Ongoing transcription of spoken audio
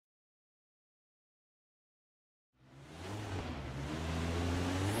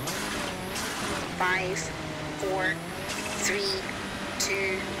5, 4, 3,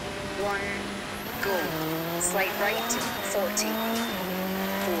 2, 1, go. Slight right, 40.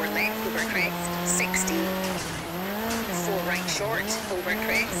 4 left over crest, 60. 4 right short, over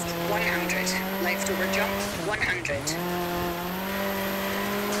crest, 100. Left over jump, 100.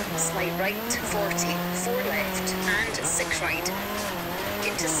 Slight right, 40. 4 left, and 6 right.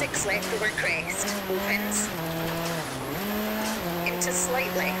 Into 6 left over crest, opens. Into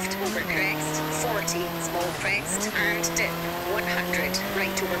slight left over crest, 40, small crest, and dip, 100.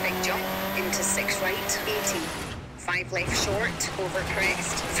 Right over big jump, into 6 right, 80. 5 left short, over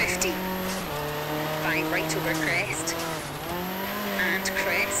crest, 50. 5 right over crest, and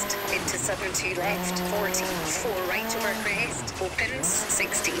crest, into sudden 2 left, 40. 4 right over crest, opens,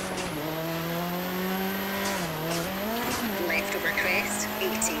 60. Left over crest,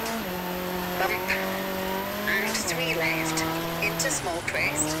 80. Bump, and 3 left, into small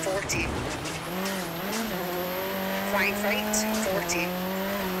crest, 40. 5 right, 40.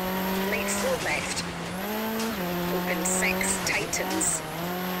 Late 4 left, open 6, tightens.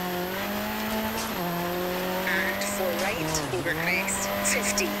 And 4 right, over crest,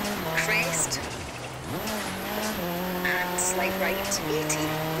 50. Crest, and slight right, 80.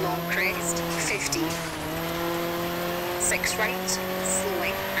 Long crest, 50. 6 right,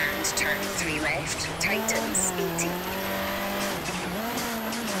 slowing, and turn 3 left, tightens, 80.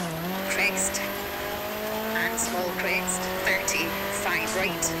 Crest, and small crest, 30. 5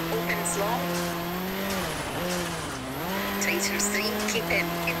 right, opens long. Tightens 3, keep in,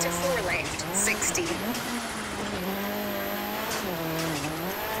 into 4 left, 60.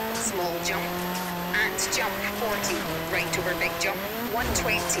 Small jump, and jump, 40. Right over big jump,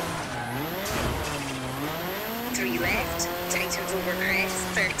 120. 3 left, tightens over crest,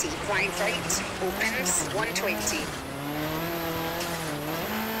 30. 5 right, opens, 120.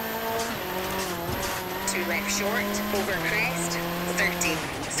 2 left short, over crest, 30.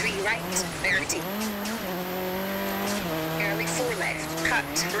 3 right, 30. Early 4 left, cut,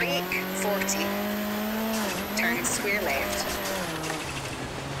 brake, 40. Turn square left,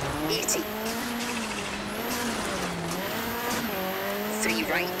 80. 3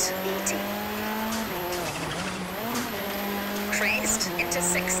 right, 80. Crest, into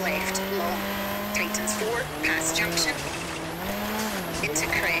 6 left, long. Tightens 4, past junction. Into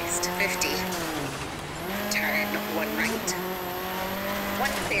crest, 50. Turn 1 right.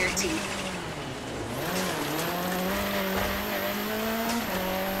 130.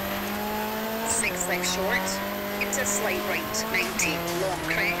 6 left short. Into slight right, 90. Long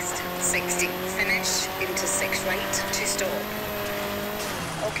crest, 60. Finish, into 6 right, to stop.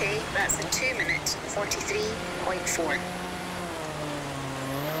 Okay, that's a 2 minute, 43.4.